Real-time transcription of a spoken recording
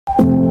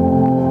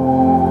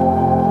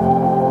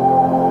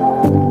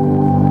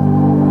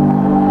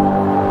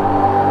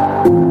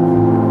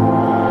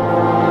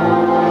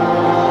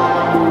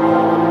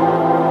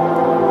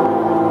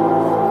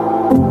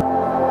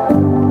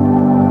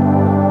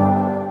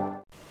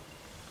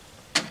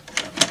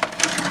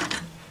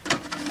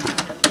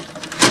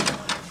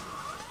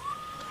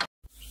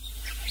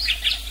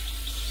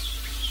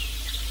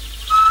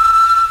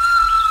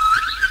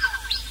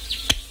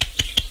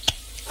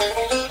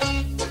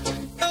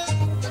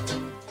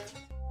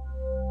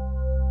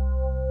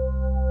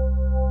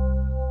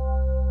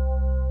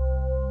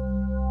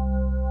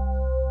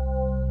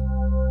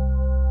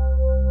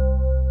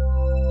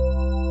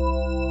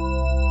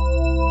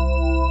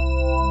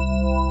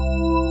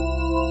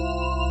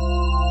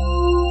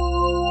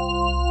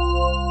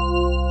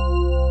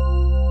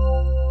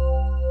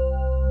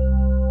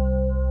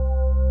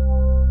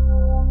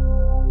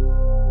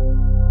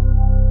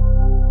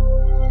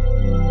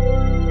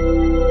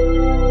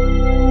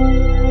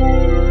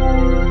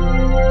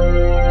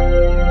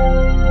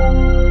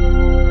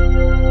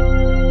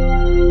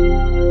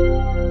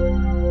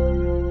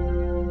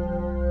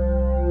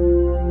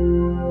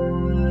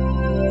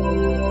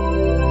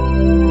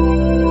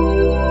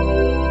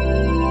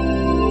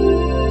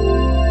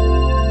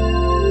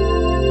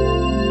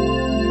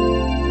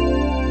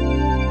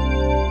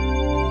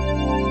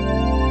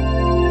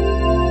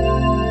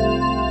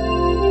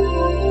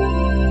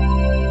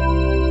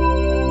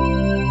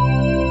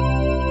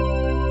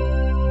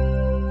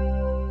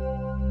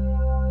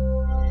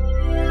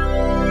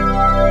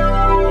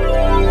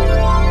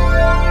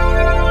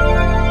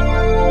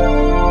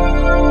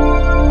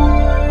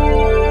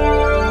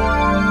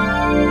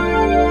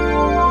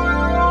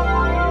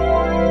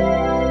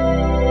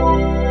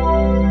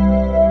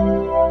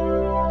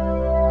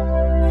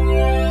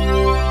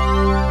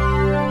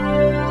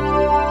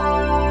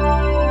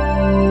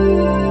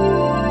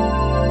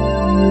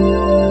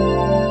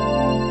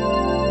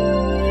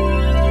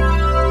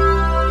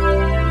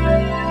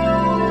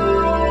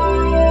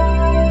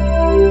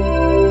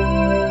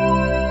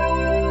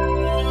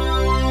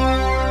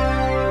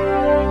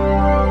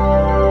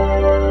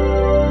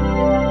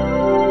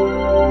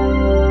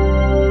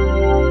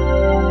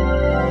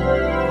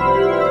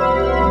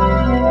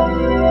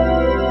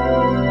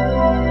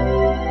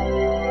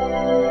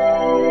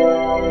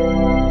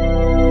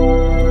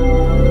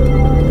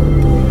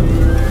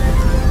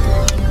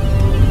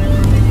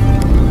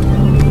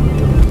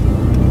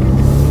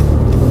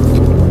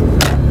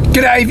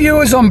G'day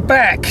viewers, I'm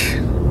back.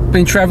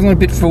 Been travelling a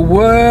bit for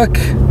work,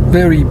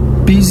 very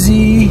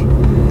busy,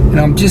 and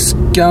I'm just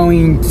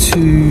going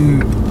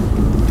to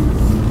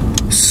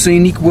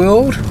Scenic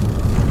World,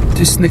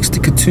 just next to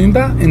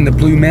Katoomba in the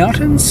Blue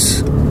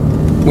Mountains,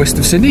 west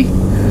of Sydney.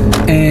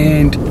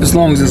 And as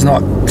long as it's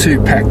not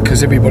too packed,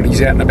 because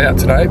everybody's out and about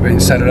today, being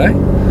Saturday,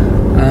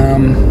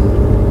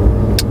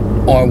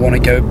 I want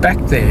to go back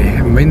there.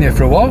 Haven't been there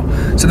for a while.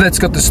 So that's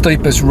got the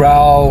steepest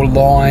rail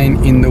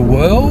line in the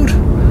world.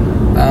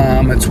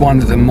 It's one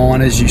that the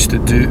miners used to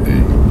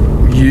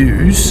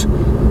use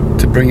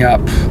to bring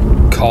up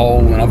coal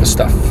and other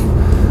stuff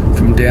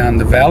from down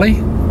the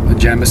valley, the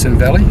Jamison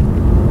Valley,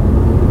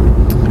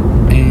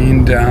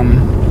 and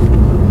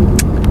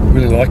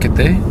really like it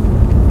there.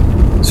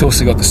 It's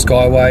also got the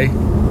Skyway,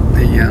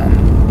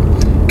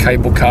 the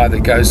cable car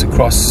that goes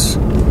across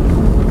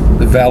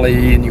the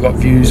valley, and you've got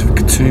views of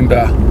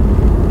Katoomba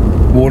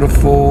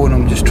waterfall, and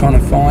I'm just trying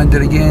to find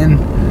it again,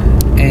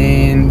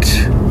 and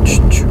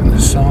the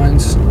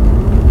signs.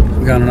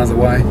 I'm going another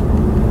way.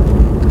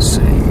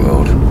 Scenic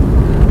World.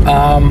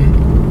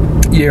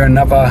 Yeah,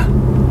 another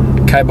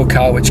cable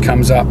car which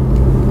comes up,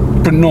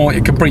 but no,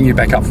 it can bring you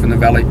back up from the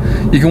valley.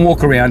 You can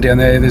walk around down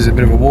there. There's a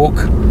bit of a walk.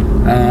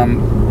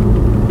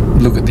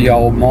 Look at the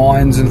old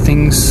mines and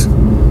things.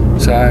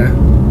 So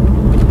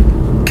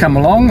come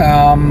along.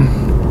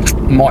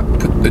 Might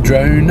put the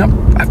drone up.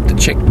 I have to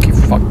check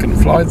if I can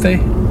fly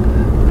there.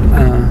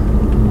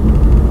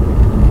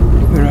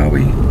 Where are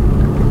we?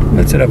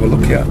 Let's have a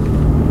look out.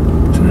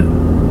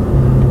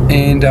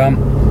 And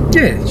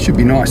yeah, it should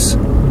be nice.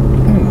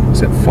 Oh, is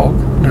that fog?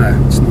 No,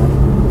 it's not.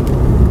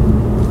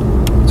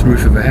 It's the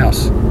roof of a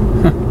house.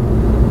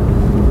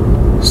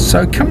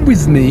 So come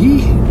with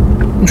me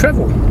and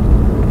travel.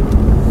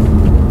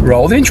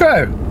 Roll the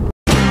intro.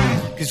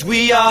 'Cause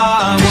we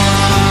are one,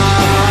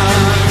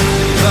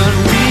 but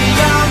we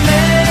are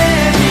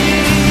many,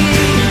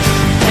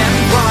 and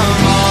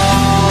from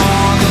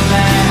all the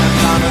land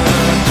on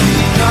earth we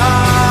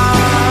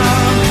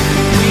come,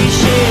 we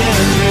share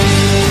a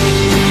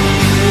dream,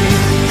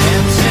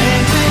 and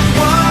sing with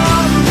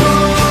one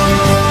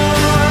voice.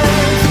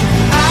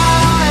 I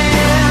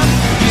am,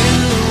 you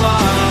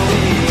are,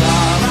 we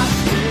are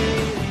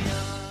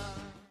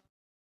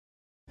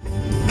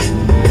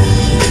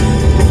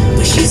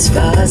Australia. She's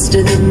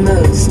faster than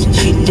most, and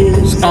she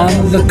lives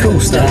On the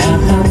coaster.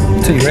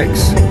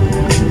 T-Rex.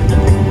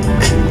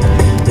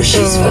 but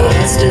she's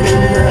faster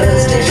than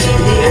most, and she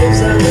lives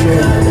on the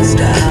coast.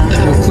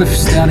 Little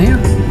cliffs down here.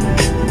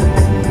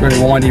 Very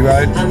windy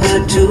road. I'm a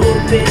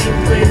two-penny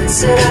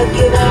prince, and I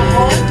give her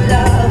hot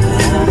love.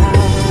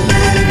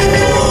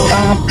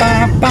 Ba, ba,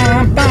 ba,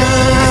 ba.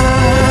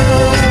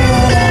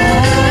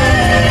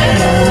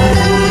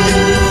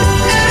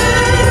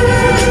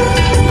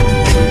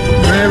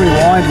 Very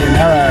windy and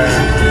narrow.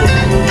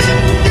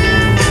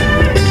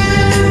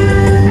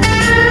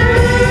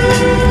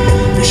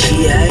 But she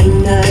ain't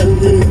no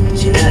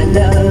witch, and I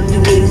love the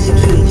way she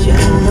treats you.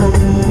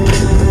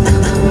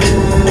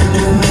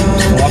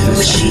 Love But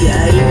this. she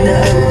ain't no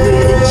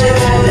witch, and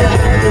I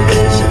love the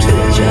way she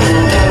treats you.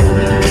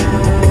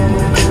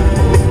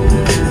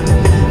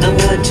 I'm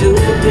a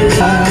two-penny.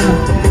 La,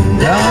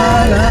 la,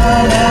 la,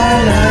 la,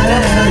 la,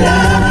 la.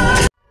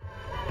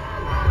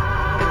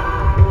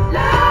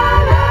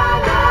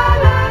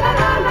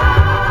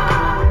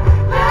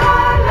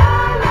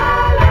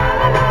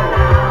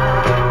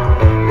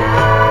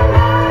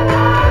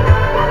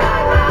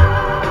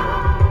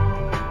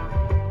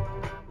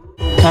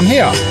 I'm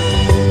here.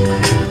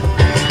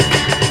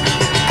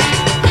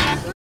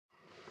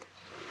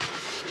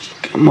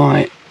 Got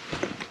my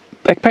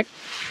backpack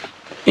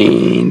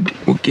and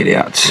we'll get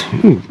out.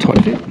 Ooh,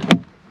 tight fit.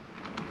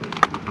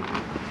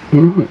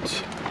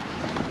 Alright.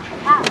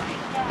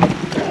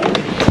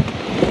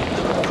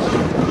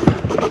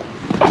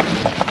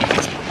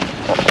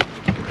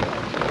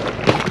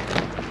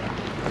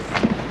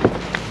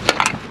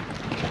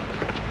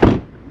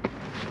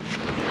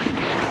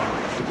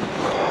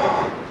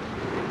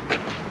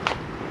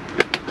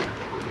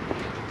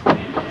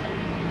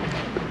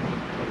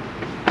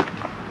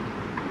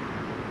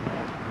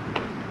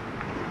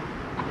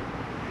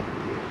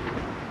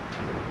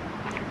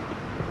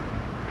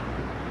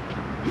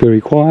 Very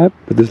quiet,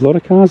 but there's a lot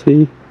of cars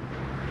here.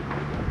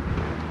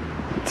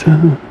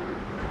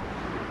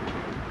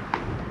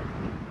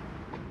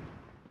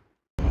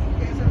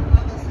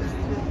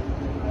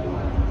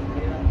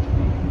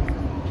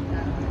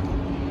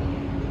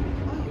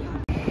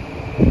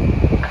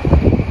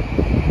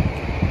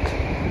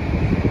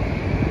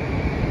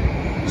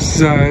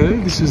 So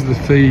this is the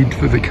feed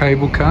for the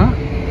cable car.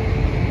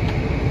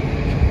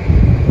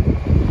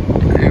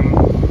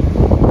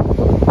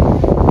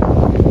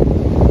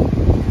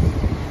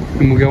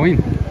 And we'll go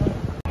in.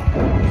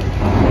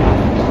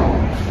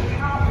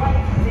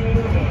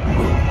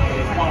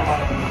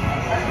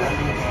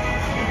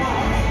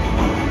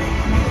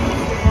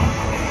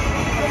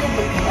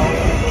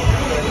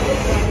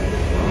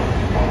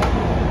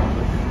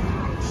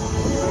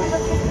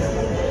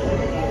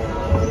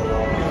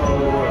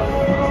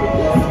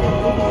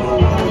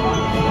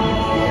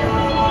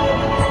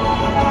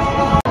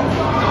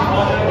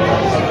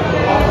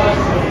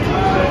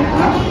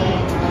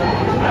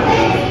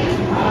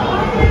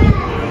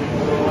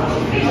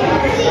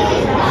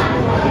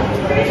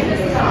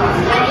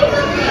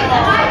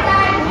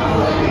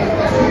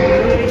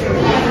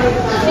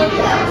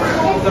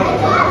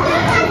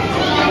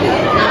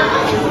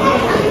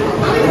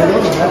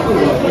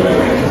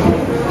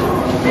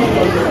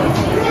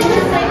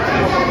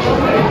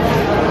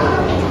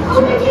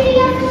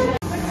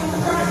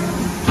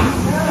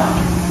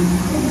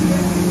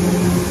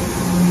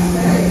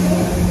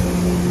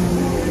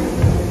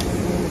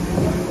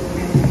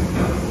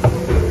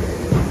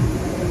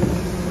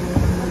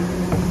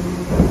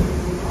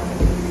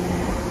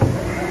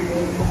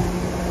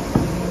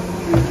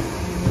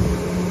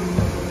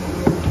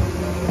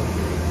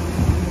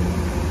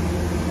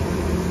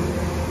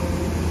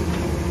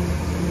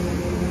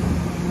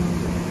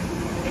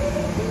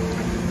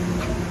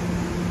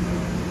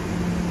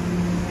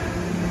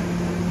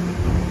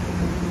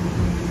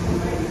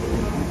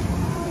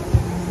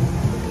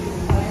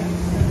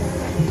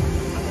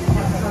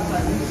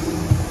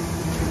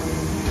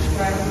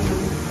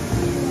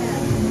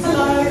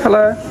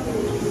 Hello.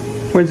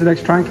 When's the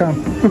next train come?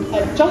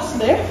 I've just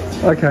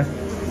left. Okay.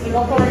 And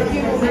I've got a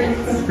few more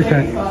minutes to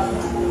Okay.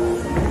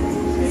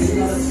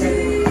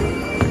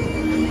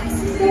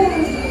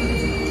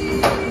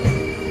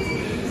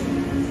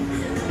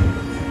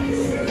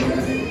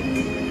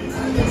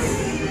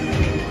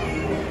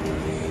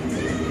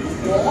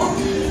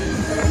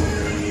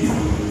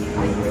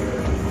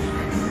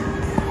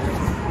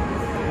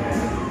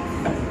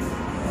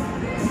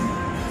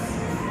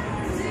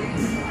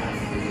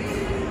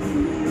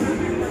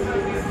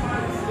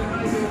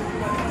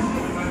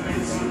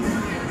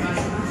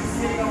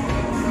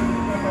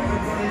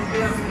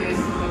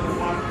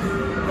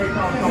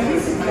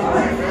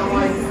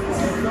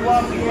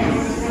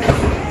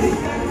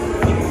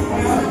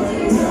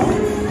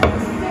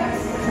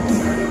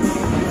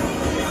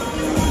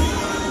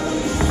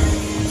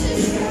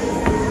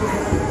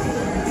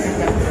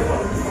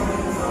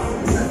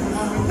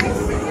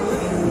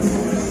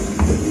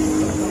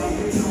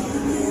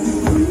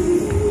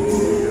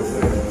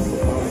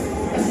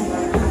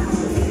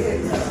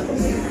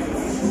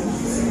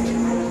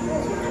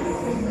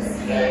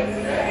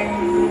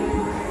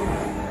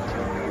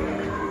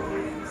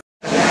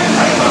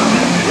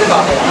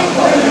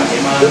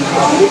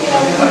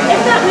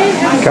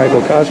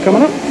 Cable cars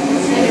coming up.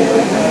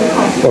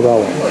 Or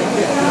roll it.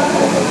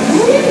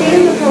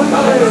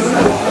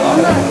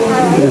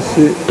 Yes,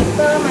 it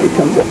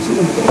comes up to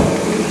them.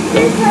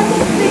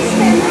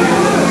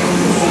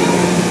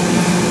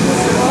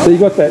 So you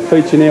got that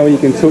feature now where you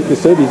can tilt your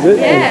seat, is it?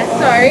 Yeah,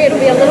 so it'll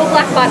be a little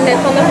black button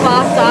that's on the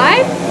far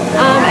side.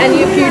 And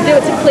if you do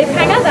it to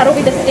cliffhanger, that'll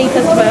be the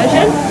steepest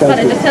version. But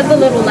it just has the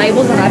little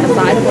labels on either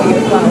side for you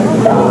as well.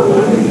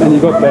 And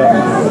you've got the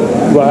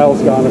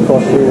rails going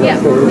across here.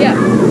 Yeah, yeah.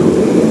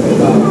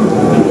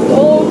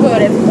 All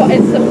good.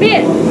 It's a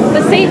bit,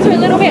 the seats are a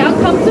little bit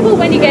uncomfortable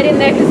when you get in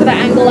there because of the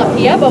angle up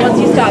here, but once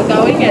you start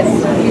going,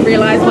 you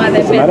realise why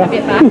they're a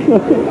bit back. Here we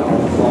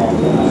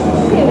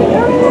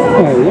go.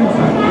 Oh, yeah.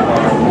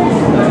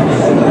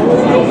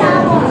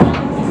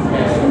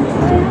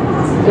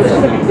 It's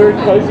going to be very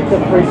cozy for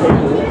 3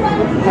 people.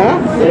 Huh?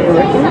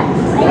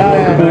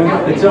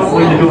 Yeah, it's not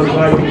when you're doing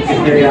like you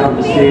can carry out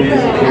the stairs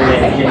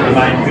and get the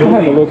main building.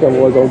 Have a look,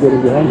 otherwise I'll get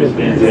it behind you.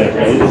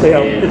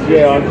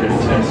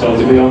 So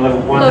it'll be on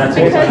level 1. Look,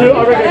 because you've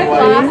got a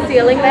glass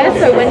ceiling there,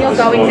 so when you're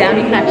going down,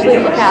 you can actually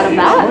look out of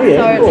that.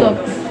 So look,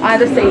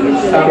 either seat is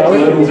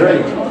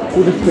really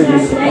We'll just do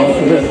this. Yeah,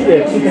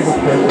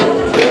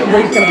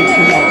 it's going to be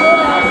too much.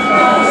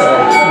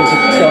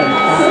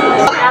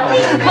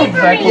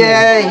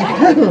 Yay!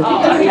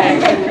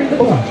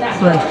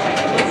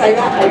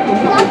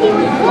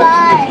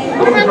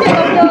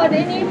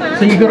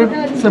 So you got to.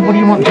 So what do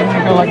you want? Do you want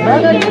to go like that?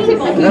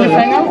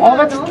 Cliffhanger? Oh,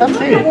 that's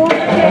it.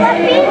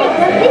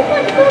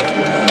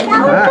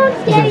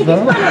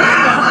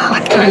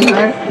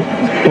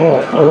 Oh,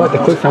 I like the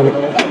cliffhanger.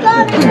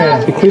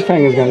 Yeah. The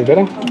cliffhanger is going to be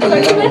better. So the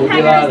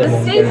cliffhanger is the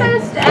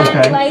steepest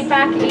and laid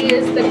back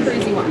is the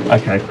cruisy one.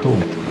 Okay, cool.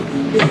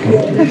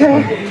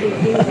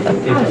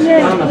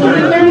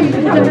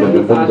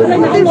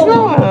 It's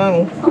not.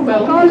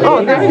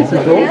 Oh, there is a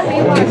door. I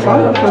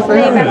was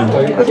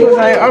going to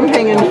say, I'm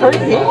hanging free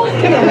here.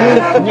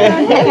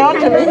 Hang on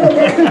to me.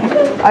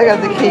 I got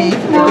the key to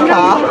the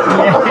car.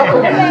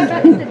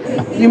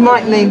 You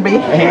might need me.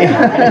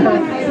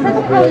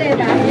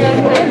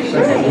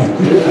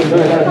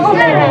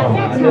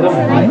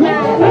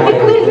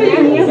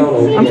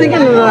 I'm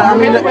thinking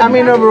I'm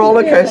in a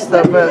roller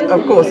coaster, but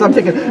of course I'm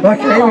thinking,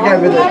 okay, we go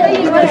with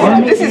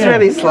it. This is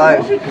really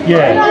slow.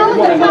 Yeah.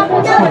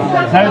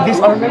 No, this,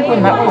 I remember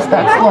when that's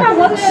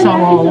like so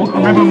old. I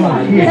remember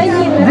when we were kids.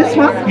 This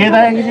one? Yeah, they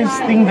had this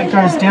thing that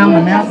goes down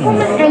the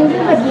mountain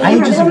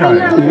ages ago.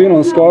 Have you been on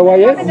the Skyway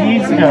yet?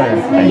 Years ago.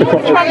 Which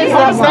one is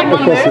that?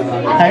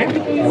 Hey?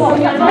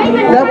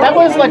 That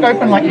was like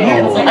open like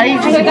years,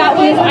 ages So ago. that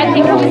was, I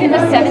think it was in the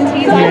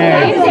 70s, I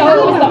believe. So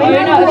it was the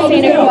owner of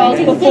Scenic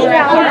before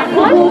our current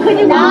one. You can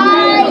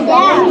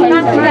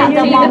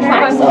see the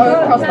tracks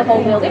across the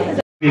whole building.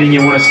 Meaning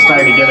you want to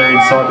stay together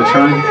inside the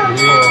train.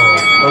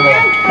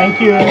 Thank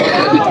you.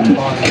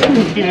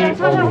 Thank you.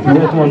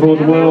 Welcome on board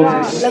the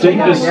world's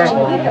steepest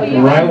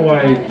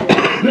railway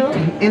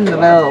In the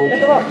world.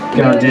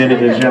 going down to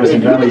the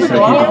Jamison Valley, so keep a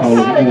hold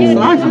of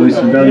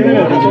Lucent Valley.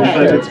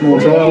 It's more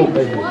trial.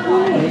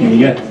 Here we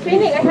go.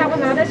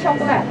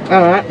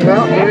 Alright,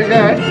 well, here we go.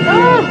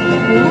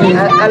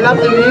 I love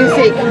the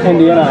music.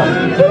 Indiana.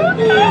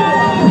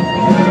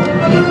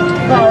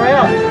 Far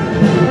out.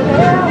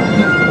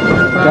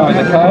 Go in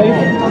the cave.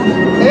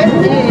 It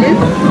is.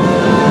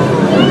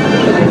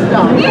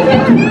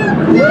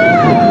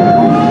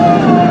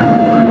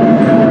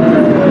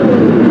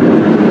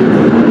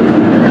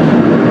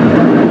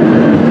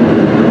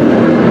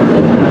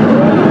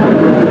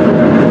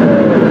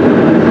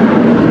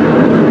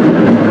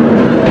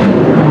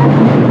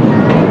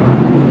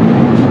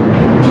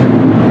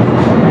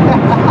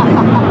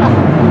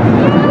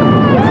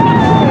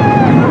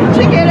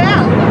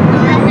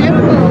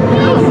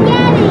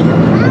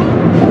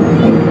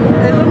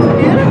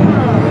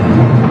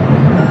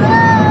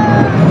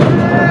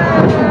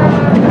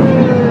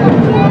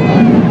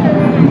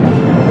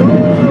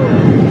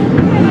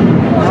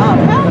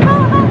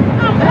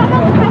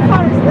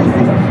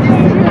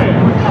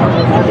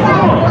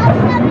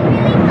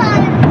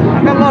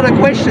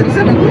 gorgeous,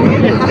 isn't it?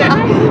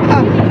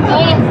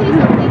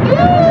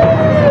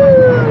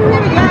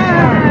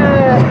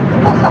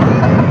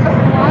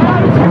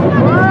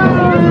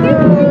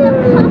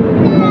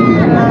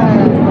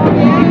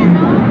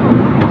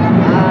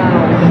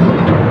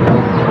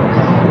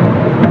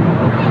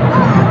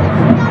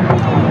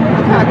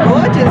 How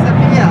gorgeous up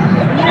here.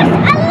 Yes,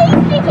 at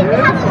least we can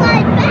have a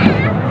lie back.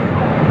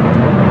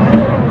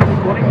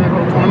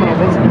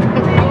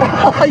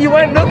 Oh, you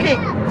weren't looking.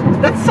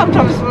 That's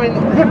sometimes when it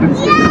happens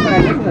to the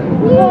same, isn't it?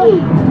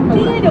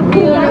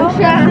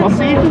 I'll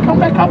see if you come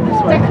back up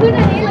this way.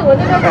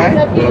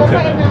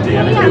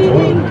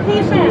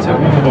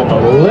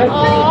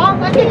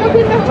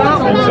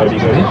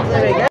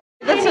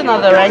 That's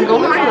another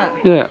angle, isn't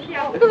it? Yeah.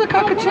 Look at the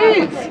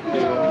cockatoos.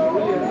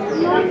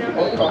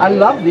 I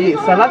love this.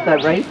 I love that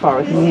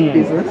rainforest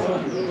business.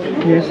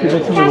 Yes,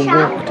 that's a little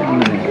walk down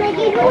there.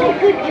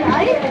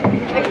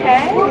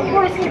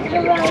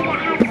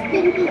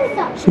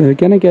 So we're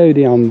going to go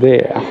down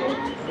there.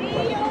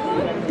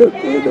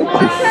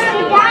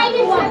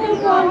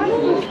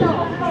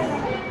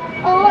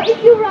 Or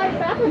if you ride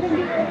back, then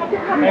you have to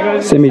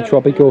come.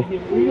 Semi-tropical. Are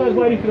you guys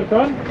waiting for the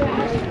front?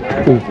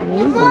 Ooh. You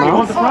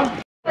want the front?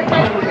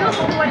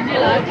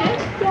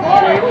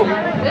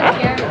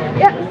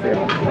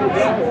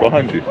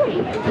 Behind you.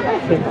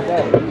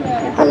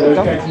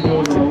 Okay,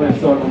 doors on the left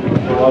side will be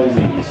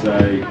closing, so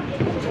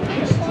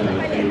just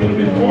be a little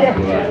bit more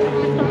for that.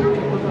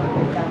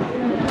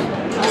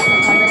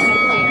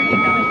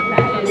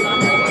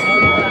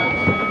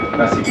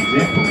 Classic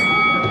example.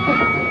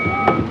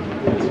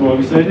 That's why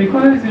we say they're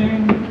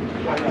closing,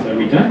 so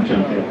we don't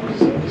jump out.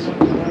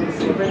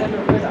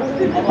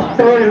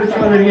 Alright, let's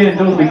try that again.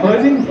 Doors will be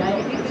closing.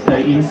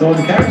 Stay inside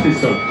the carriage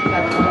this time.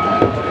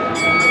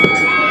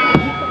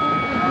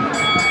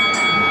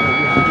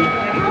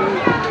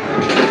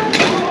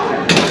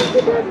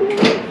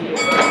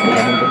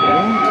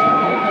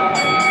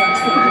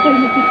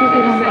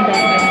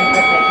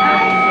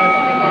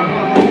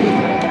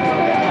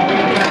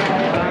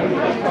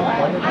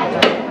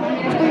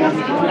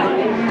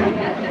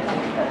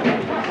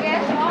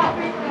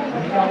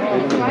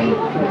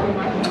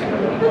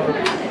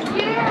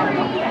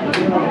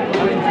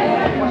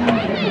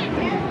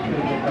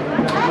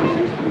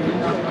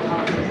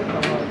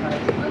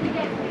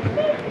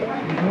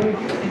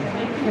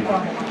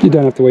 You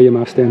don't have to wear your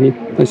mask down here,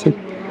 they said.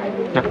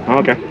 Oh,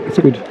 okay. It's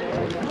good.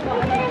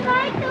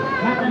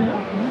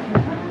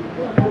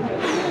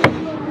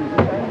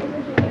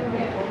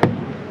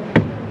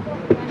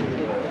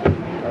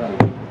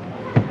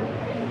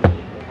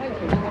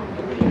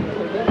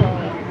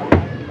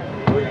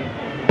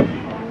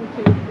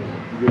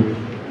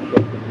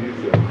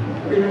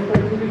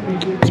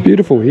 It's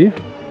beautiful here.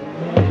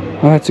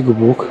 Oh, that's a good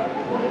walk.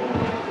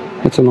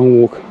 That's a long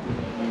walk.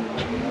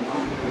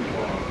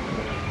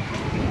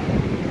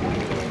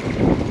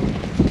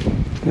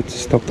 Let's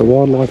stop the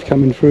wildlife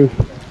coming through.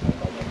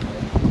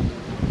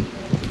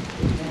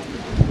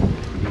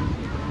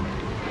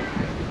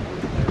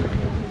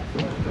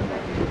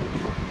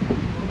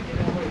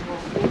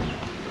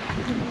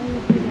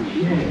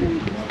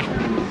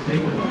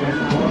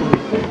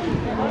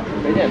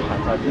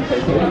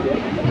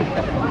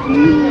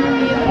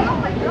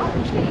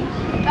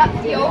 That's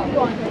the old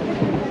one.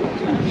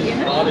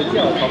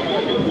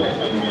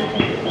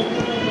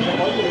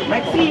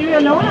 Maxie, you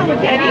alone or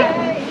with Daddy?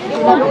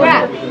 Oh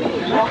crap.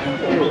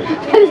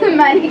 There's a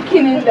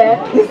mannequin in there.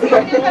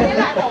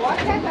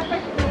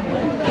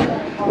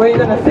 Where are you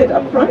going to sit?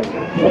 Up front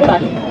or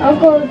back? I'll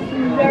go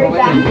very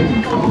back.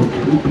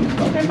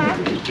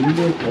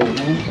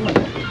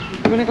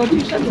 You want to go do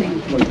something?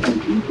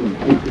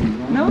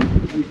 No?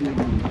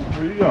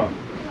 Where you going?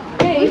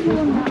 Hey.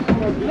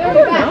 Very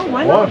back. No,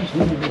 why not?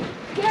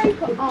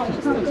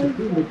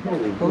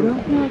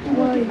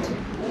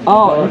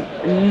 Oh,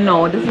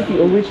 no, this is the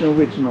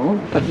original,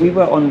 but we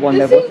were on one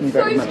that This wasn't is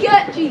very so much.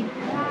 sketchy.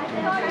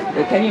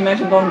 Can you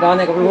imagine going down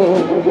there? You're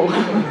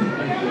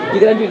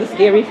going to do the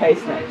scary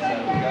face now.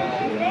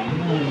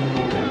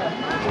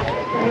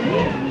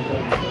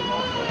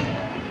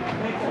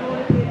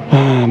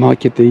 I might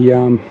get the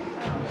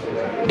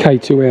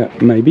K2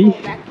 out, maybe.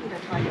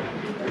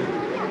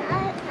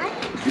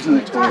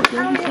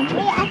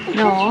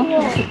 No,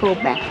 let's go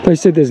back. They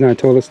said there's no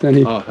toilets down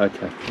here. Oh,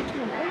 okay.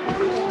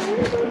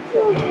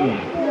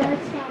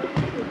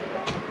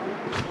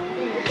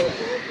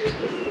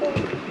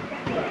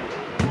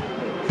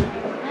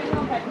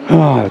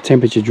 Ah, the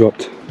temperature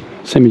dropped.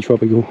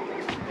 Semi-tropical.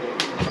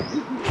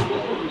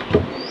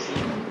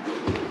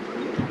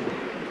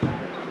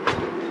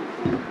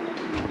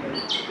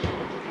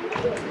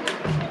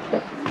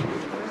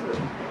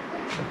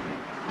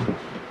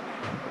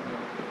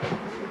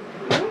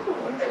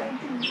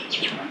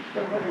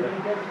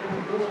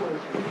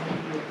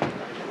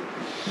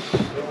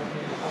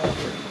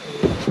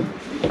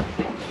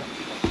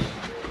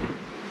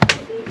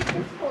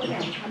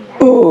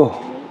 Oh,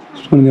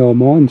 it's one of the old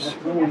mines.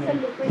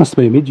 Must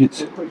be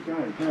midgets. Look at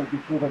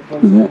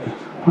that.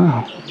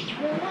 Wow.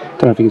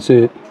 Don't know if you can see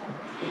it.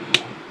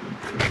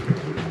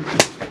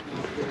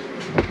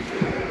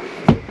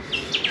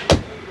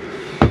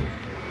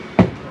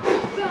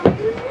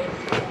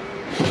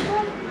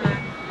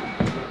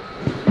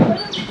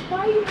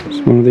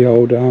 of the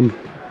old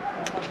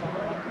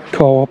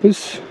coal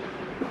hoppers.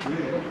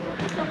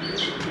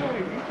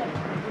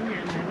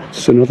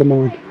 It's another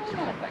mine.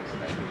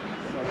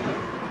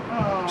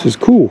 This is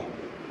cool.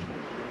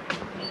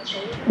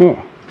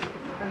 Oh,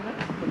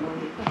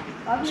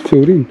 it's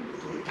filled in.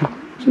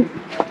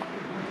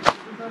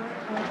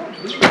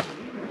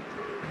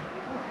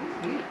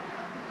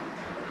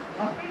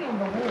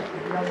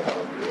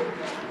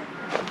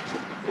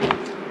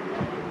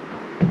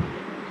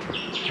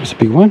 There's a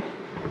big one.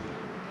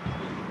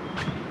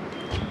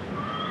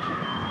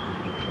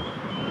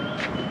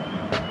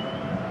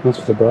 That's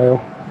for the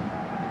braille.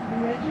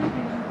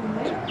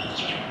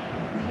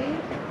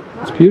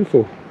 It's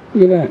beautiful.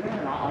 Look at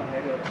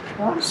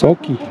that.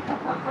 Sulky.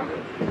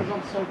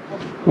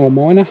 Oh,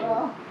 miner.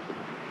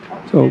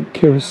 So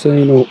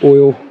kerosene or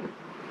oil.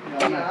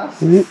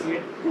 Yeah.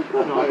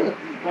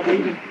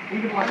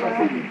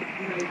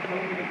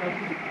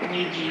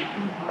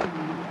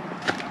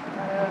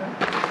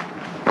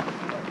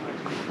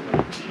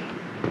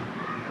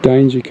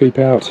 Danger, keep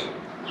out.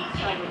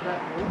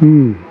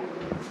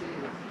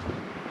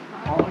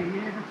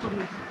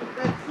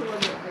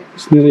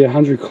 It's nearly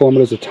 100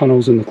 kilometres of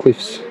tunnels in the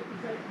cliffs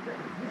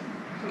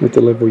at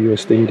the level you are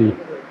standing.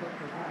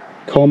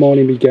 Coal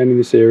mining began in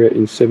this area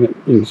in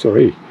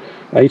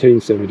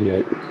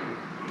 1878.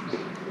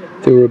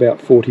 There were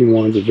about 40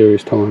 mines at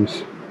various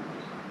times.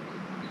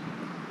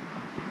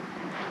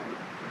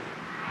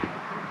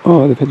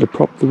 Oh, they've had to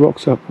prop the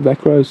rocks up,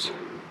 back rows.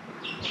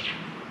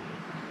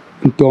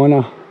 And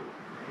diner.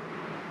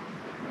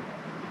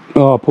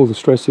 Oh, pull the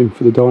stress in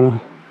for the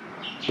diner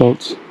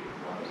bolts.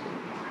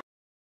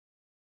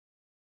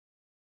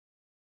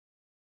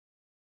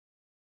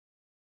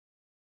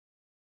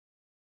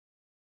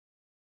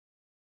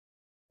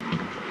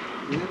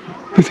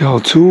 With the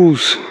old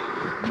tools.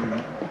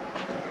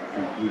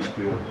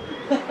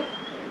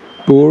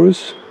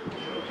 Borers.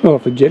 Oh,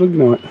 for jet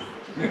ignite.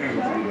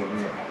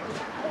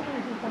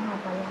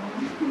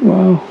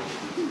 Wow.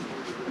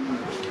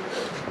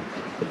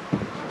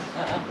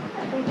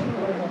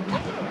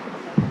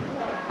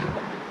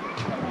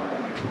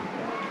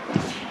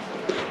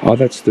 Oh,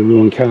 that's the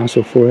ruined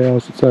castle, 4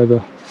 hours, it's over.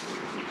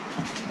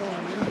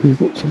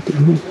 What's that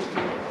down there?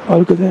 Oh,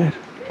 look at that.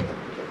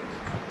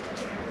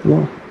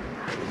 Wow.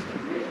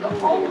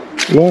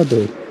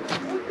 Library.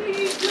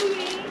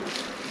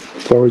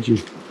 Foraging.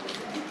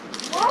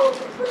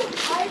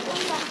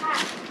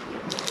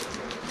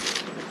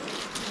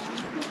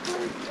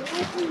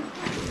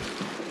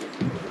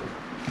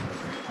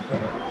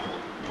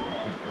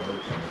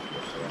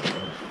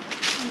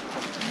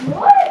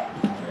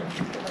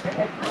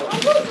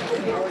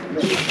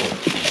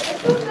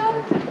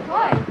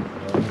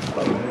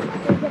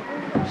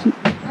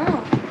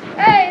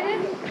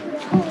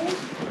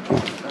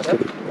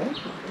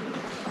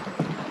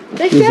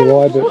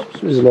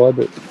 There's a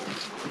library.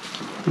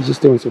 He's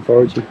just doing some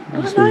foraging.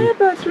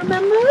 Lyrebirds,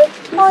 remember?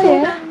 Oh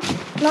yeah.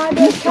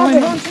 Lyrebird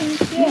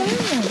cabins. Yeah.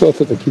 So I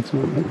thought the kids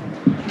might know.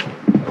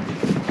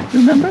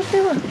 Remember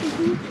they were?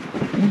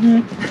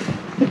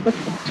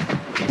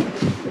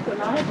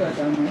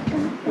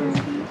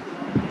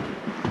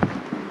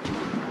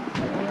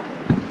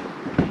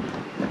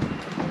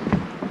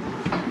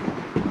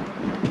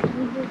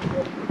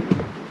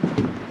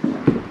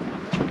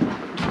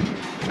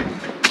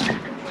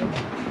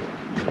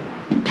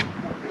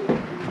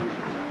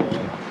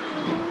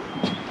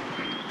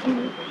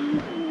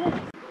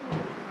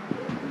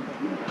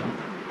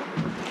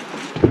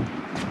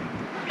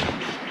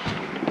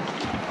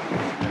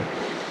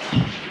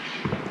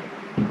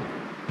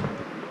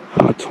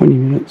 Oh, 20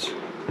 minutes.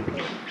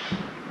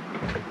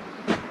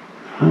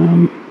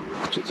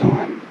 What's the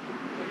time?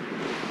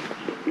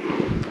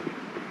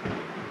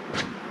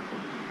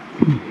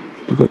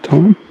 We've got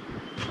time.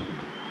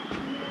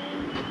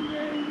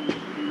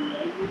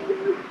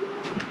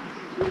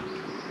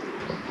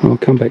 I'll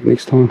come back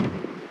next time.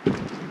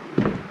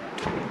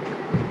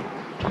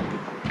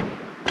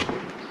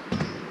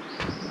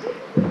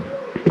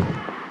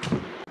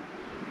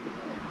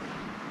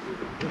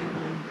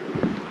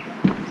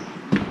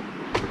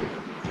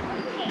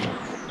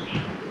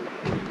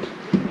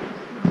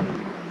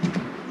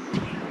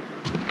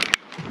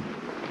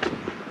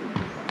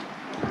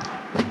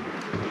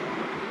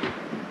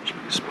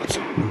 Spot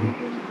some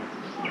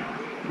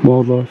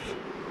wildlife.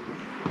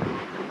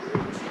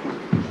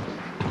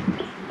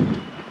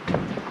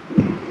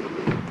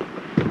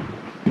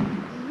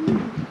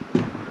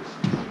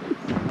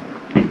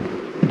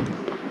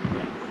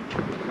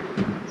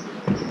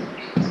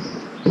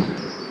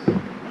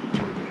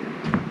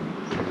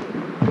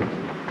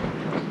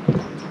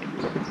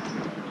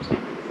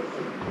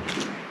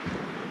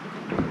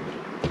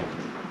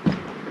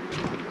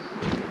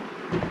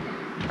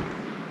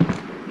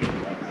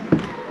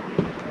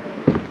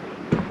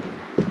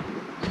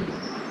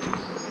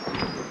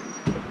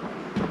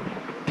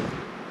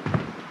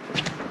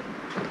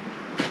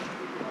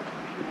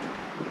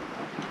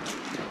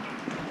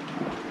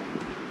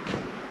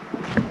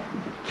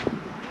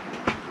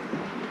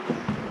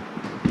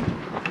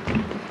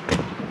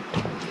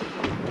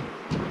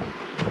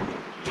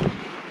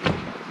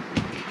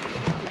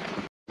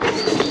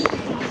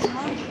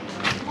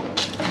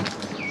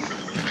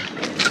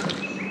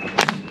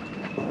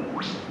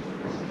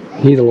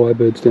 Hear the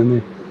lyrebirds down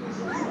there.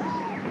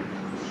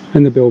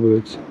 And the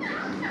bellbirds.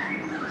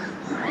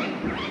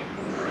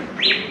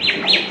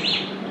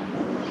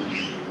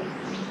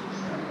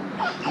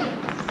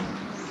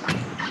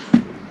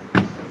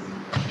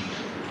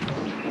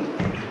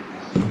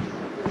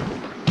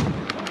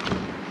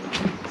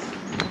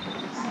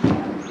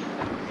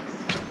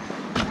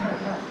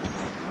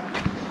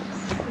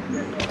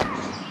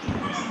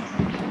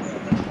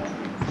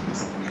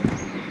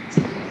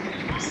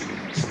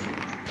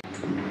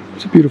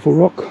 It's a beautiful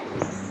rock.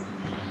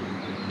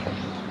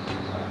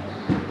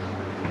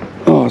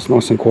 Oh, it's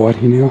nice and quiet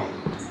here now.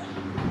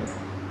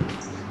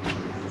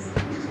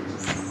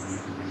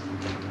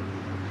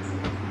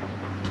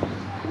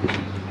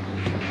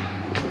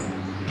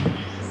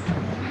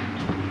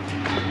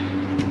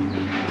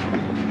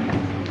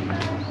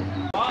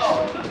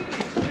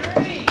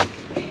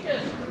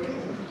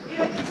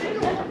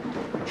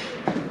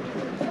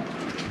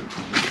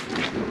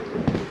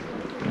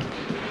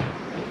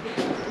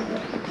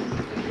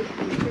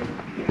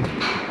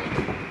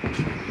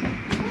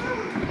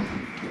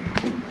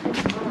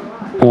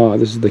 Oh,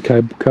 this is the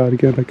cable car to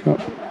go back up.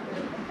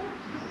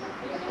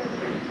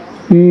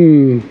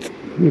 I'll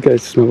go to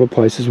some other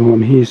places while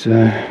I'm here, so...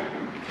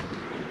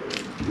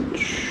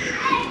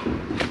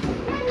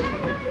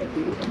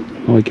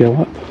 I go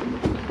up.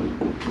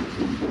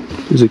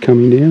 Is it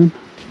coming down?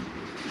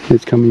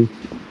 It's coming...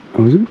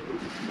 Oh, is it?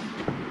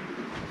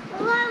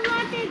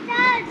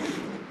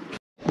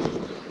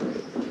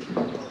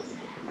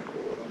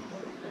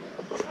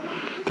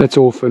 That's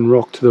Orphan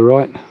Rock to the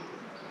right.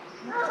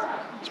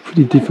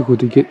 Pretty difficult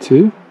to get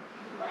to.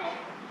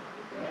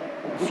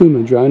 Flew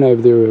my drone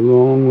over there a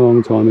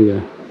long time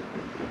ago.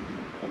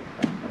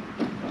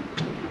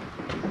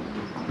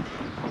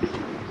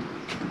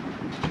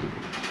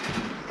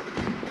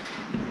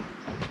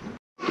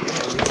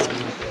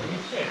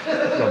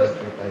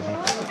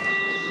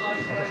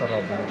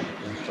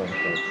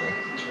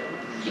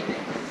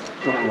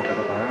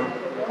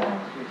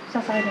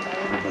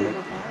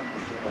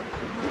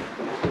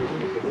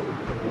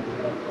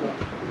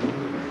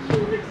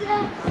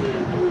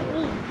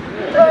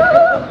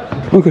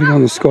 I'm going to go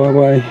on the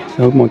Skyway,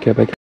 so I might go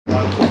back.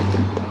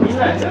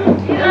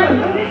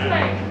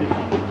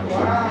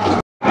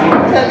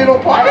 That little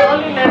pocket?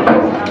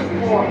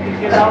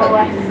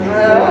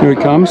 Here it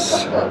comes.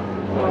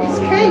 It's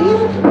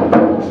cute.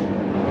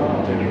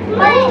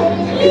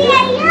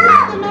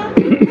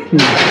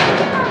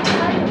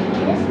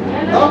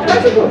 Oh,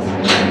 bicycles.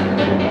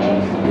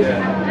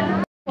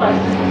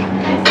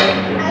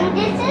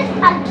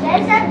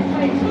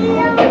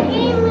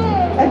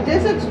 A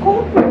desert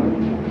scorpion.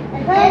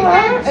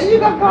 And you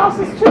got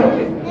glasses too.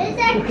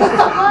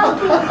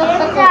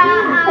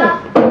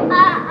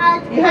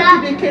 You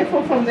have to be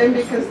careful from them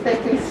because they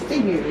can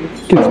sting you.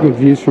 Get some good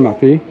views from up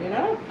here. You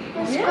know?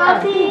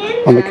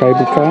 Scorpion. On the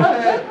cable car.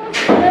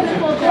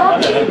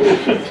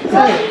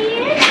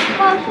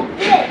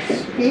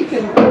 He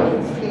can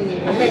sting you.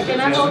 And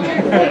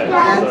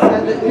so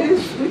the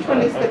which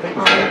one is the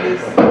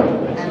kindest?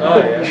 And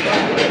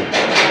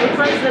Which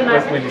one's the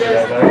most good?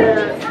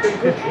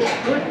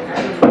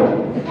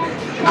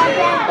 I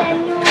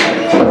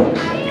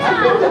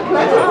think the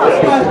platypus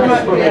one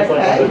might be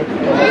okay.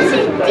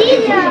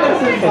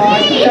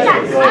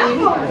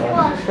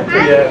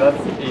 Yeah,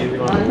 that's the easy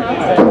one.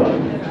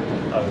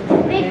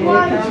 Big Here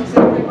one. comes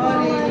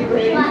everybody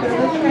ready for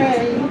the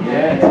train.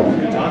 Yeah,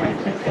 good timing.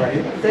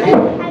 Right.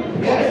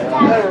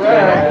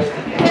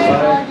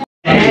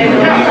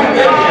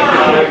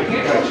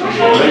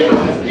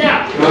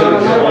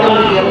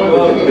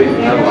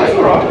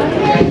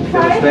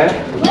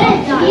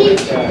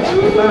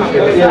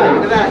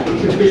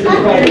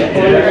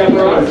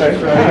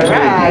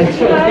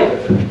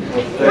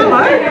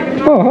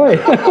 Oh, hi.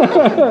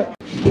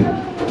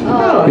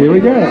 Here we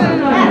go.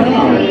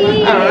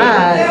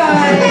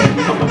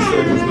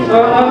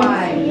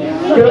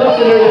 Good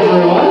afternoon,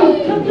 everyone.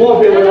 Might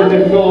be a little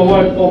difficult, I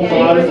won't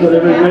bombard us with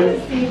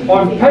everything.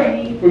 I'm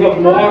Pete, we've got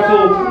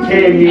Michael,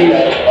 Cam here.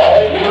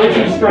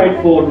 Pretty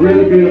straightforward,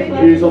 really beautiful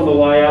views on the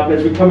way up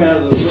as we come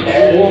out of the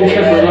warm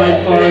temperate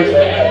rainforest.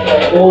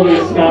 All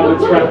this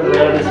scarlet's wrapped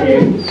around us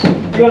here.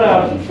 We've got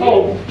our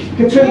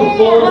Katoomba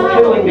Falls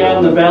peeling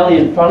down the valley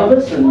in front of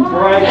us and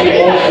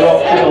breaking all the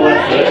rock to the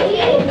left of it.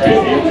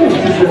 This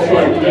is just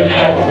like the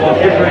impact of what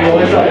every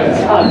always up in the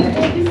sun.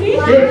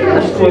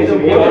 Yeah, squeeze it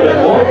more.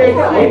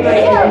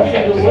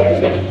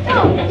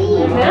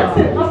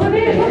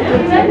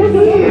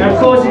 Now, of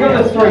course, you've got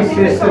the three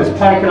sisters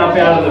poking up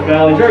out of the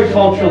valley, very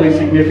culturally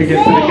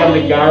significant to the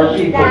Gundungurra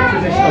people,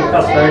 traditional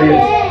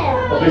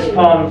custodians of this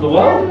part of the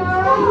world.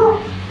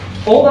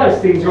 All those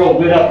things are all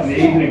lit up in the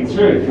evening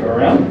too, if you're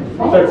around.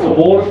 So it's the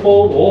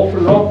waterfall,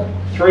 Orphan Rock,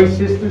 three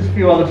sisters, a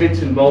few other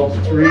bits and bobs.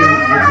 It's really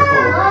beautiful.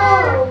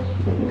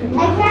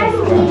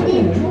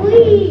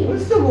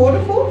 What's the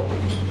waterfall?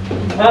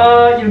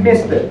 You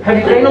missed it. Have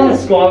you been on the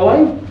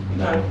Skyway?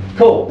 No.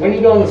 Cool. When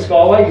you go on the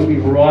Skyway, you'll be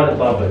right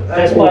above it.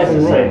 Best place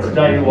to see it, so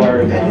don't you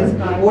worry about it.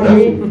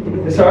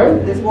 Water? Sorry?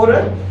 There's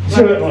water?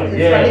 Certainly,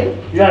 yeah.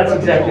 That's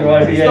exactly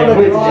right. It's not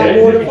a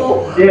dry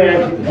waterfall?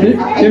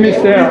 Yeah. You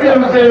missed out. It's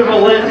a bit of a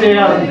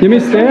letdown. You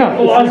missed out.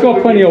 It's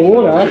got plenty of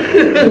water.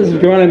 It's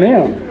running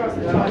out.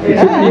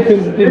 You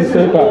couldn't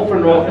super.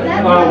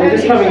 We're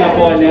just coming up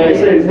by now. You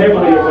see it's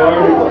heavily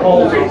eroded. The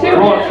hole's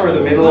right through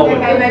the middle of it.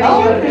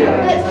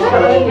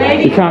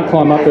 You can't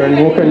climb up there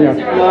anymore, can you?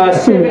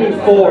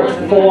 74 is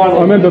final.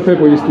 I remember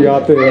people used to go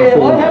up there. I have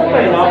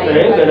been up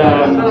there,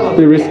 but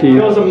They're risky.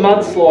 there was a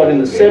mudslide in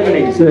the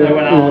 70s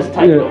when I was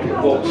taking off the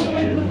books.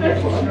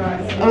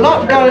 A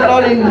lot going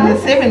on in the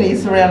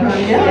 70s around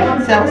here.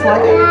 Sounds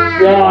like it.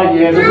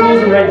 Yeah, the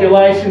rules and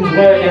regulations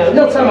were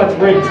not so much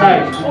red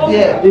tape.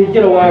 Yeah. You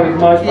get away with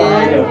most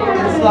behaviour.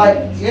 It's like,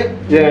 yep.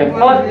 Yeah.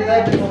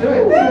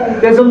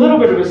 There's a little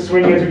bit of a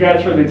swing as we go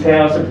through the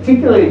town, so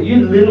particularly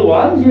you little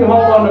ones, you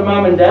hold on to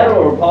mum and dad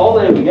or a pole,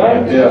 there we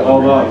go. Yeah,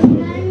 hold on.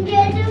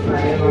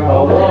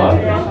 Hold on.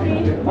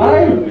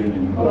 Hey,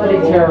 bloody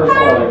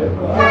terrified.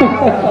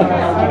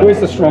 Where's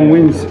the strong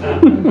winds?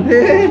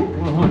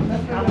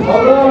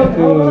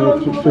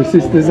 Three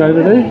sisters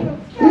over there.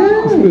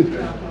 It's good.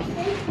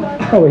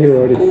 Oh, we're here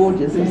already.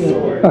 Gorgeous.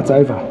 That's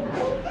over.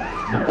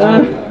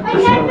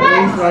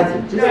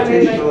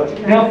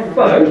 Now,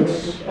 folks,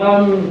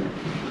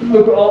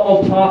 look,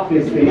 I'll park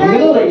this thing. I'm going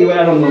to let you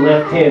out on the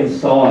left-hand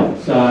side.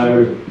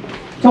 So,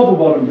 top or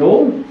bottom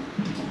door.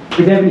 If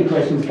you have any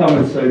questions, come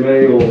and see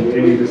me or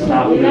any of the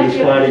staff that are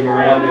floating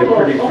around. They're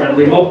pretty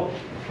friendly mob.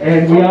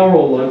 And we are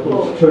all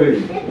locals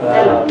too.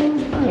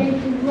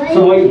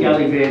 So while you're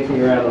gully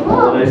dancing around the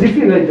holidays, if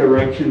you need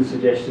directions,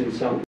 suggestions,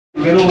 something.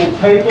 Little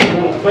people,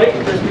 little feet,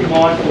 just be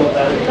mindful of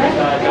that as you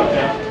start up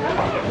now.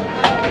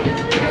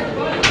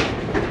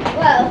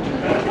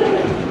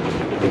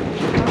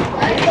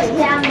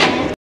 Down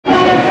there.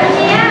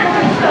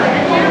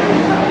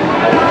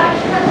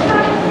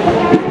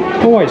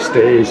 Always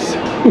stays.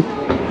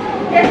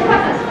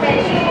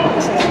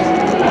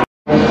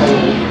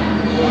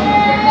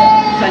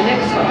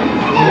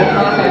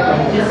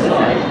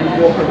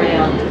 Walk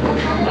around.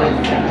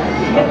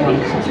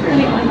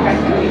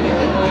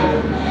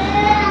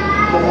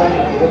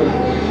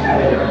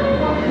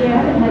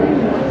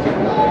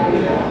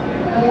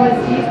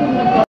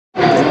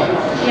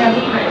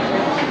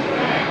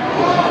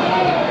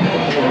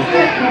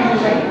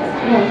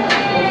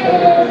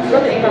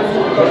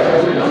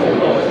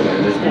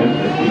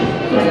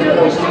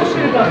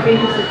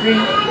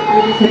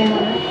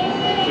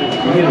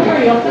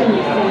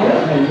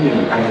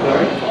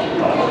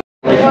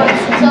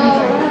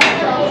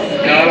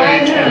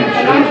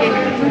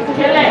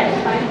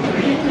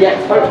 Yeah,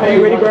 are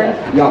you ready, Brian?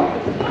 Yeah.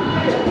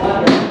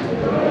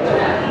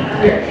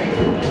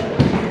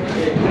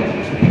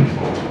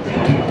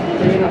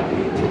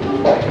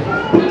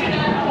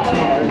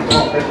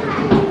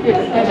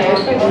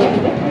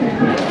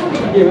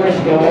 Yeah, let's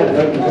go.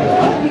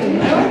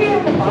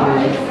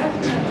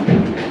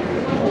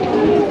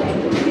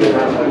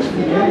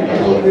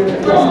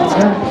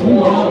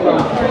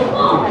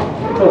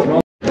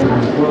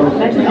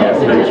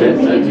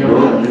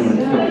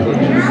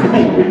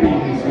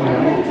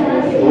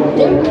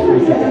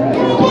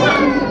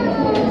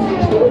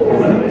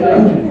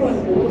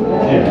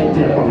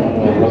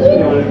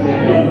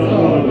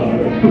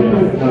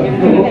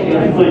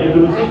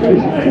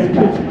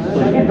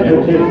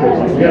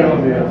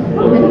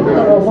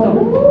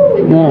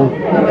 No.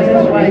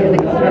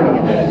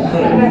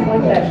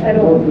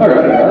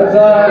 Alright guys,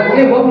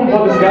 yeah, welcome to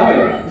Public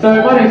Sky. So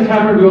my name's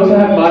Cameron, we also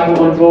have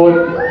Michael on board.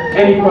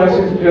 Any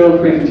questions, feel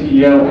free to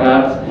yell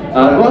out.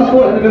 The glass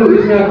court in the middle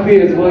is now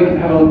cleared as well, you can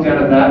have a look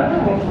down at that.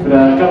 But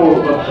a couple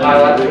of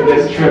highlights for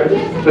this trip.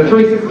 The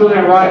three sisters on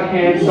our right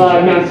hand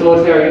side, Mount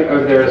Solitary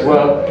over there as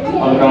well,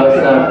 on the other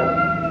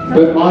side.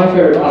 But my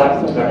favourite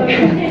part,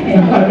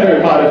 my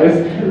favourite part of this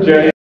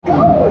journey.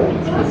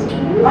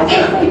 I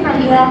can see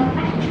from here.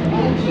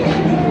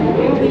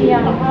 It'll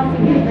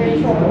be very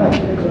short.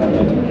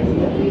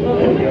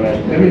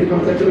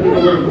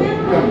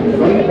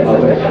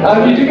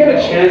 If you do get a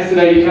chance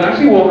today, you can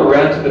actually walk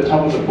around to the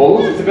top of the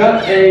balls. It's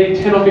about a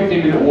 10 or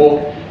 15 minute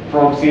walk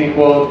from Scenic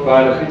World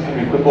by the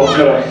 10-minute quick walk.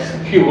 There are a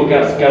few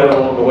lookouts scattered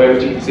along the way,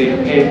 which you can see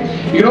from here.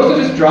 You can also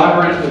just drive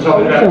around to the top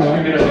in about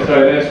 2 minutes or so.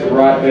 There's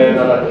right there,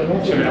 another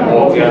 2-minute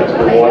walk down to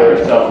the water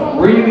itself.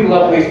 Really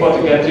lovely spot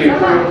to get to.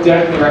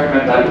 Definitely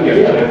recommend that if you get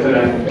a chance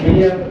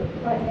today.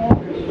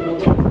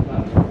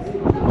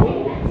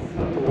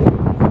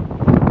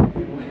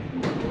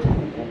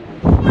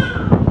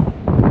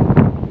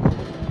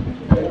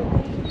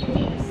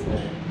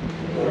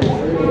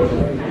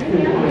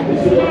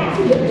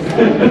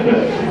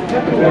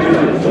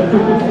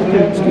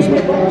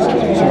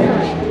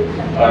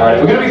 Alright,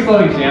 we're going to be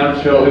slowing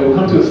down shortly. We'll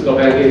come to a stop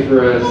out here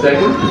for a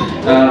second,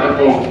 and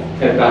we'll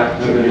head back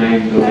to the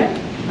main building.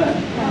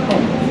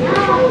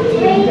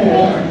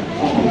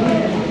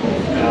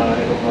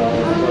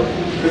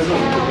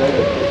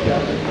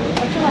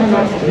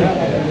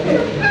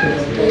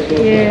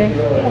 Yeah.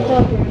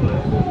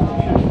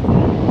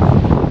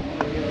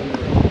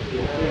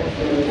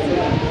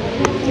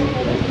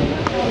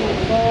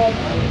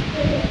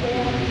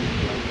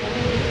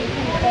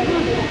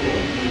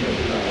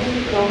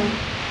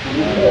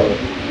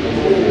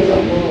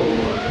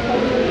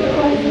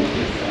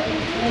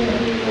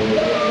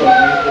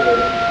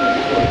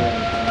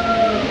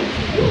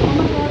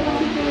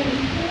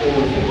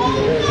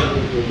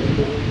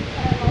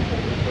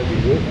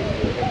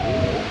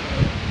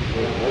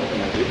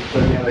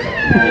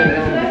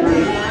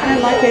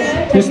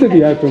 Used to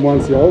be open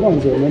once, the old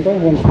ones, I remember.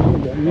 One time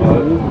ago.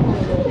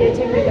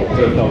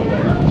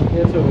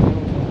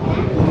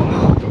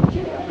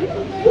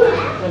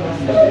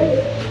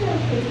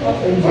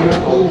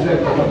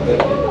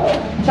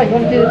 So you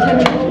want to do the 10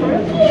 minutes?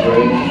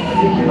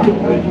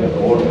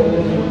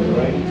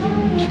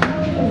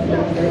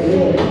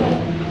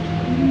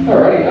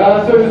 Alrighty,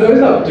 so for those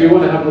that do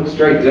want to have a look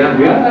straight down,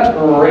 we are at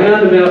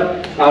around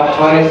about our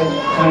highest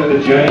point of the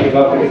journey of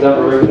up because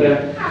over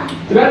there.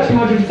 It's about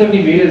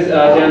 270 metres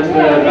down to the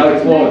valley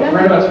floor,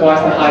 around about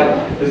twice the height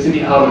of the Sydney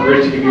Harbour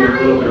Bridge, to give you a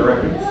little bit of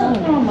reference.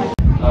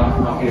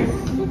 From up here.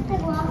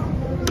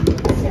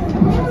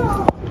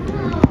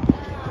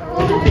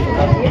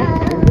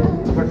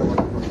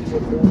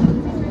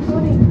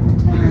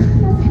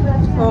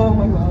 Oh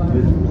my God.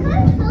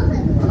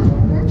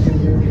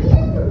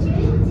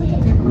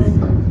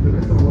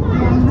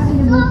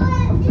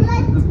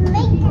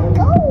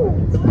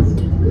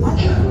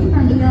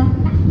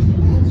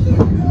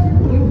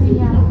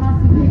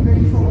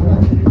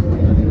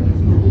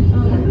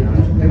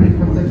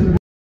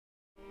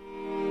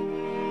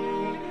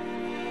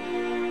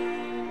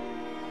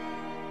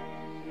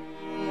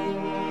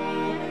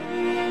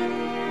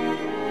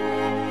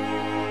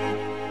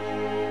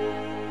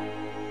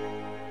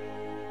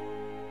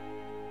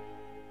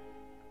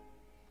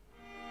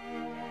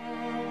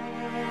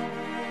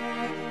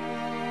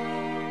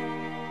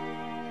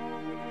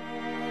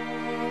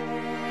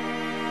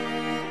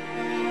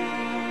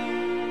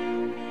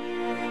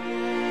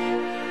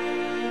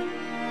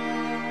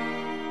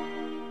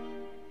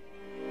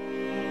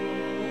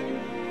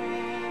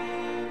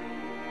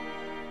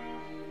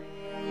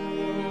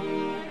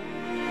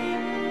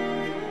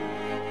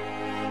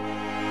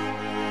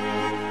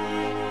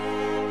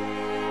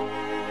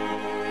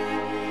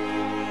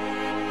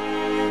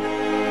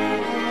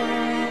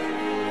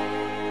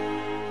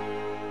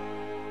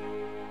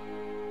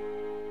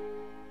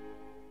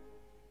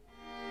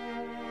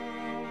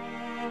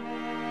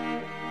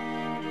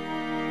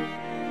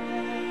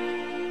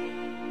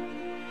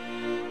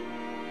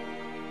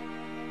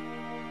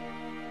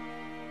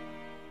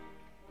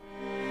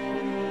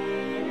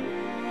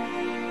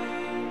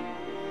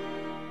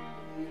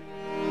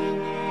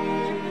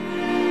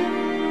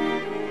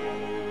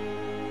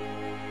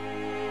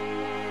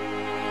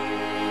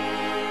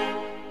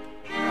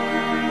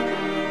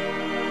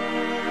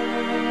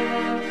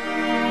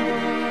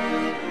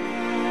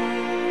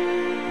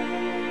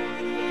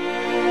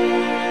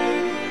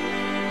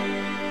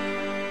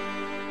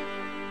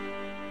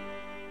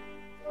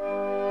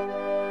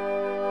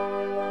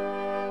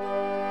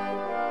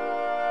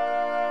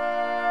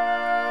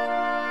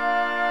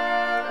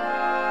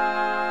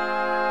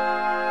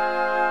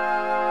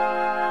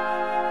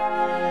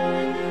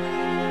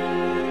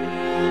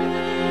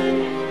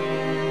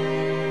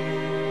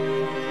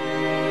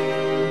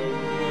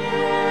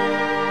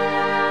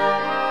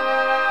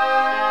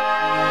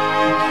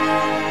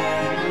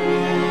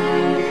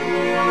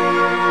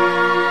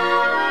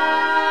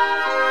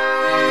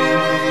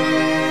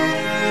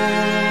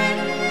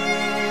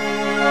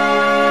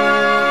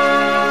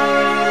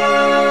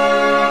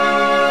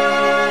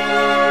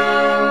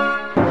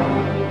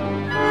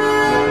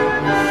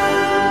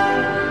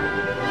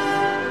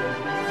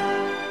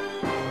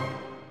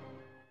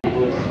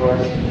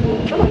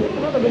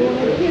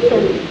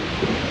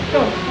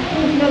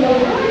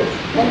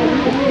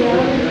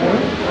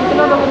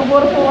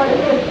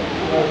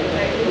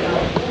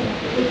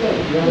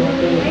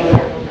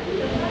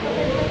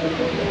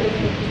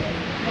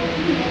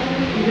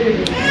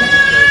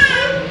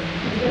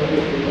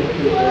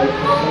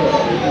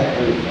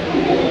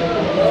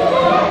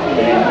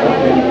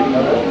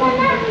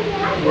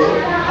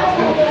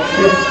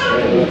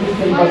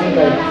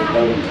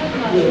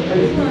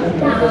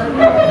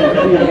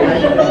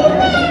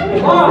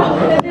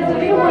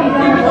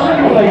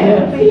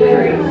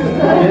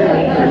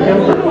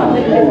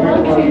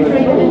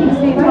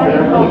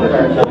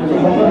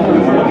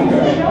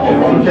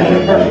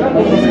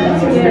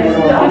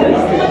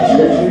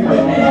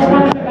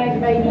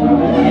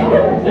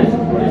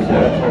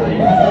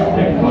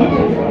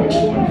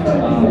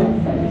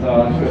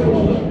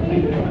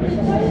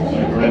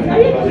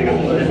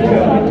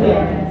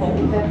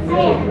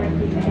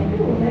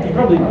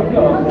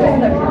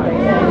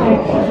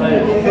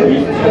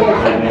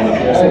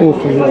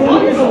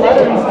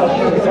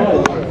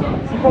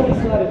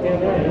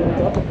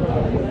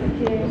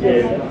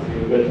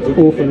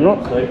 Orphan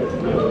Rock,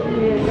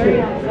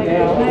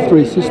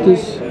 Three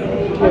Sisters.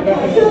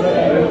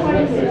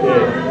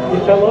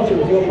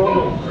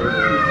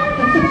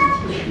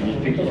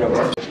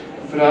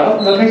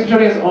 Thanks for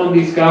joining us on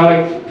the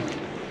Skyway.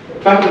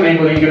 Back to the main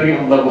building, you're going to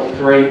be on level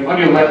 3. On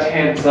your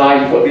left-hand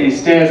side, you've got the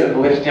stairs and the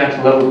lift down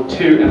to level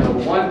 2 and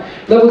level 1.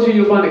 Level 2,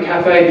 you'll find a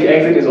cafe. The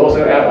exit is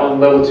also out on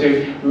level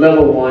 2.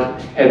 Level 1,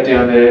 head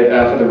down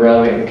there for the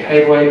railway and the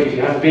cabeway if you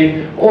have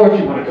been, or if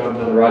you want to go on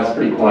another ride. It's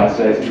pretty quiet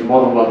today, so you're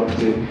more than welcome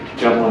to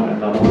jump on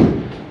another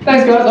one.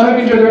 Thanks, guys. I hope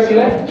you enjoy the rest of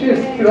your day. Cheers.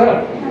 See you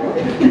later.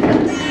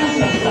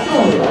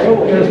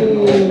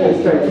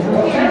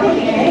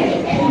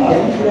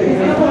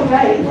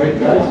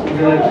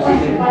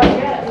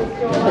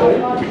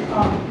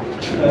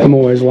 I'm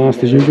always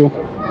last as usual.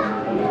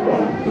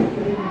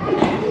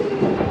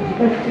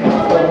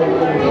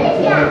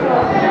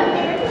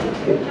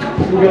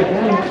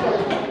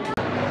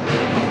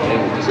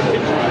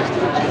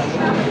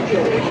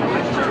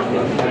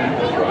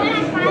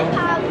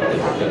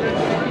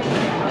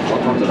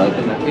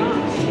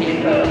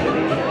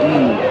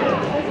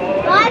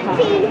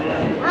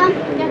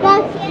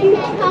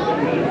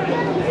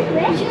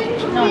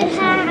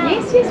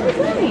 Yes, yes, we're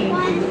going.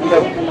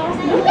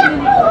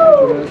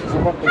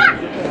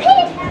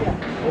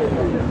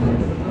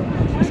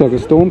 It's like a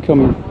storm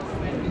coming.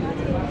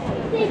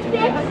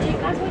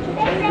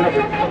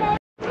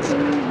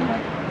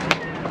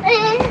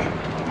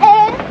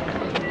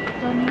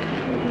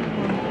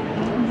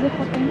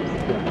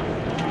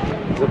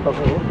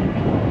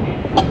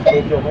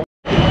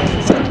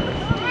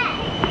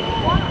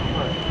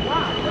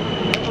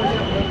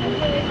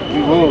 We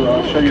will,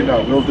 I'll show you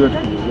now. We'll do it.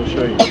 We'll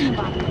show you.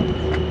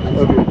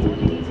 Okay.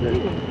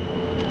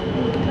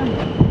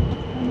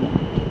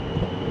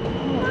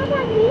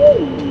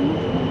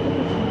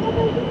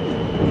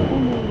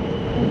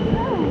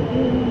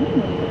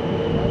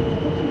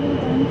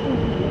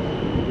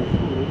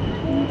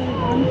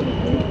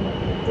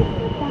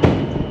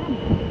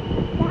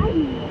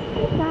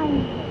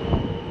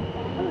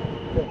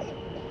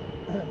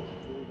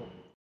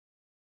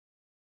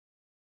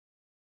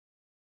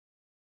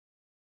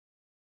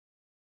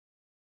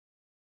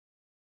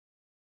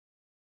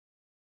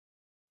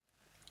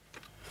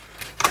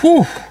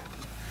 Whew.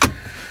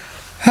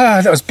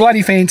 That was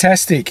bloody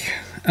fantastic.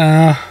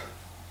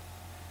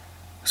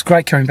 It's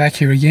great coming back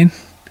here again.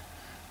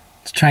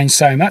 It's changed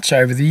so much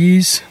over the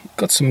years.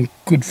 Got some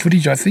good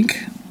footage, I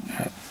think.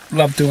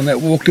 Love doing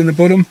that walk in the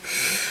bottom,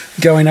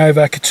 going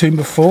over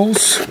Katoomba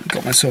Falls.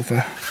 Got myself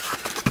a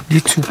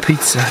little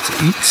pizza to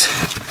eat.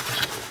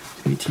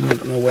 Eating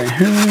it on the way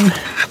home.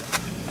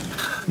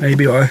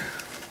 Maybe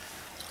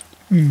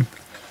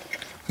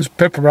there's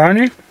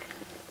pepperoni.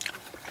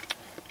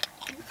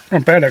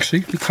 Not bad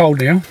actually, it's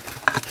cold now.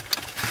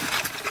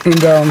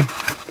 And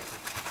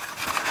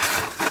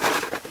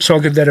so I'll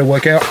give that a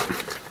work out.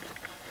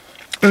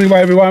 Anyway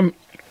everyone,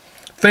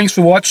 thanks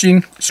for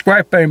watching. It's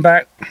great being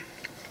back.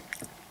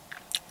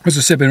 As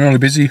I said, been really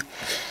busy.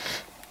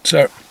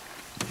 So,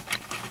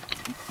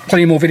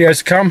 plenty more videos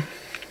to come.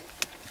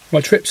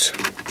 My trips.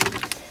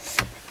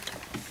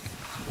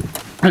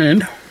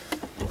 And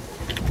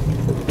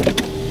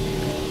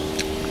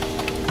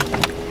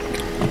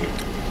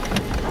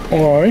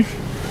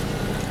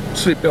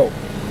seatbelt.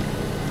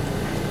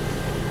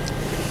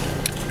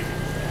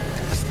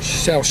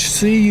 Shall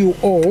see you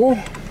all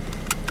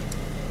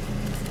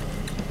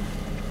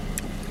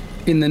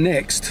in the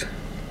next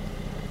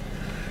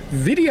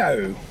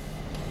video.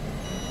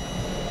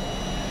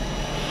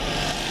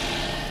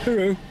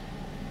 Hooroo.